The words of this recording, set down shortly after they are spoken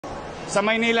Sa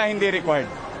Maynila, hindi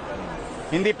required.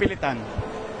 Hindi pilitan.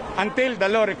 Until the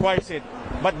law requires it.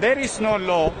 But there is no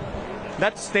law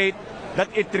that state that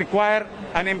it require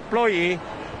an employee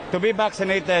to be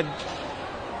vaccinated.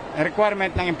 A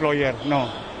requirement ng employer. No.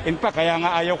 In fact, kaya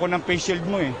nga ayaw ko ng face shield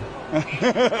mo eh.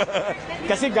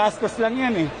 Kasi gastos lang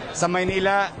yan eh. Sa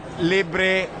Maynila,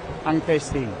 libre ang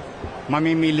testing.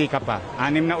 Mamimili ka pa.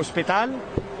 6 na ospital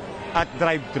at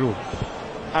drive-thru.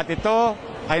 At ito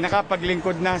ay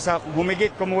nakapaglingkod na sa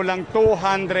humigit kumulang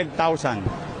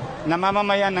 200,000 na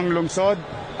mamamayan ng lungsod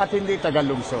at hindi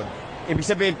taga-lungsod. Ibig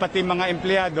sabihin, pati mga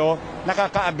empleyado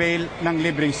nakaka-avail ng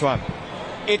libreng swab.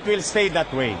 It will stay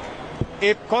that way.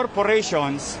 If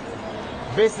corporations,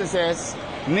 businesses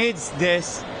needs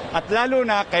this, at lalo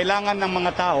na kailangan ng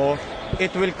mga tao,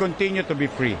 it will continue to be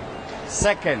free.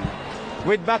 Second,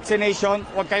 with vaccination,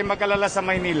 huwag kayong mag-alala sa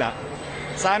Maynila.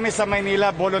 Sa amin sa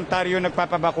Maynila, voluntaryo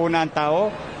nagpapabakuna ang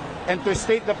tao. And to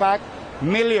state the fact,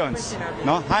 millions,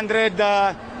 no?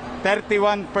 131%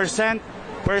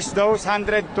 first dose,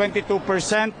 122%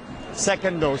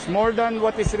 second dose. More than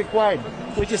what is required,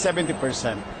 which is 70%.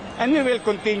 And we will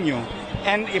continue.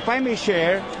 And if I may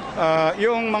share,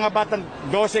 yung mga batang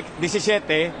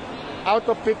 12-17, out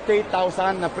of 50,000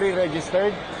 na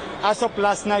pre-registered, as of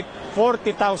last night,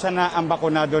 40,000 na ang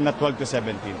bakunado na 12 to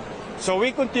 17. So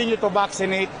we continue to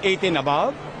vaccinate 18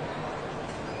 above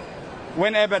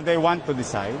whenever they want to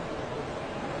decide.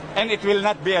 And it will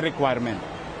not be a requirement.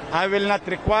 I will not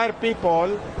require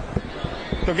people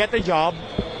to get a job,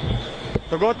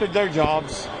 to go to their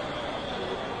jobs,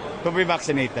 to be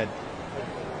vaccinated.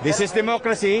 This is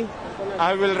democracy.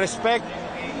 I will respect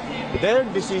their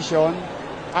decision.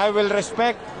 I will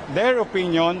respect their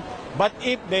opinion. But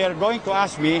if they are going to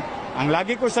ask me, ang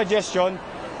lagi ko suggestion,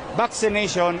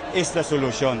 vaccination is the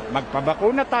solution.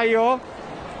 Magpabakuna tayo,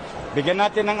 bigyan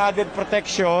natin ng added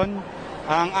protection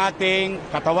ang ating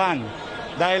katawan.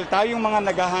 Dahil tayong mga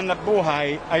naghahanap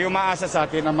buhay ay umaasa sa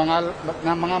atin ng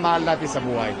mga mahal natin sa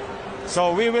buhay.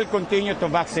 So we will continue to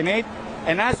vaccinate.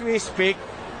 And as we speak,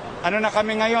 ano na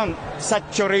kami ngayon?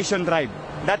 Saturation drive.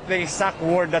 That's the exact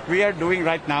word that we are doing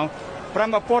right now.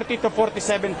 From 40 to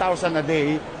 47,000 a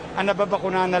day, ang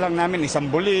nababakunahan na lang namin 1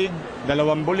 bulig, 2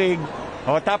 bulig.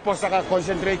 O tapos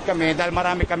naka-concentrate kami dahil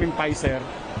marami kaming Pfizer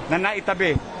na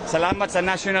naitabi. Salamat sa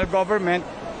national government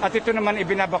at ito naman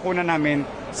ibinabakuna namin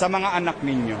sa mga anak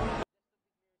ninyo.